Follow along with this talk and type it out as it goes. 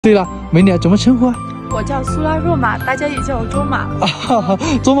对了，美女怎么称呼啊？我叫苏拉若玛，大家也叫我周玛。啊，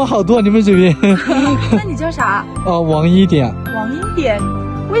周玛好多啊，你们这边。那你叫啥？王一点。王一点，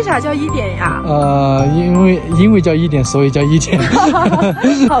为啥叫一点呀？因为叫一点，所以叫一点。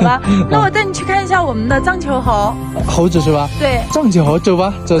好吧，那我带你去看一下我们的藏球猴。猴子是吧？对，藏球猴，走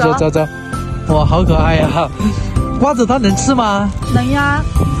吧，走。哇，好可爱呀！瓜子它能吃吗？能呀，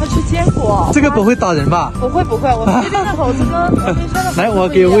它吃坚果。这个不会打人吧？不会，我们这边的猴子跟我们山的。来，我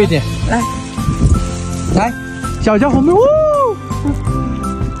给我喂一点。来，小家伙们，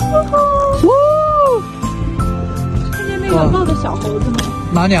看见那个抱的小猴子吗？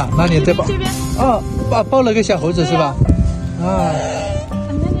哪里啊？在抱？这边。哦，抱了个小猴子是吧？啊。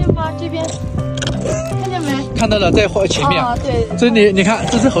你看见吗？这边。看见没？看到了，在前面。啊，对。这里你看，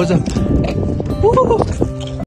这只猴子。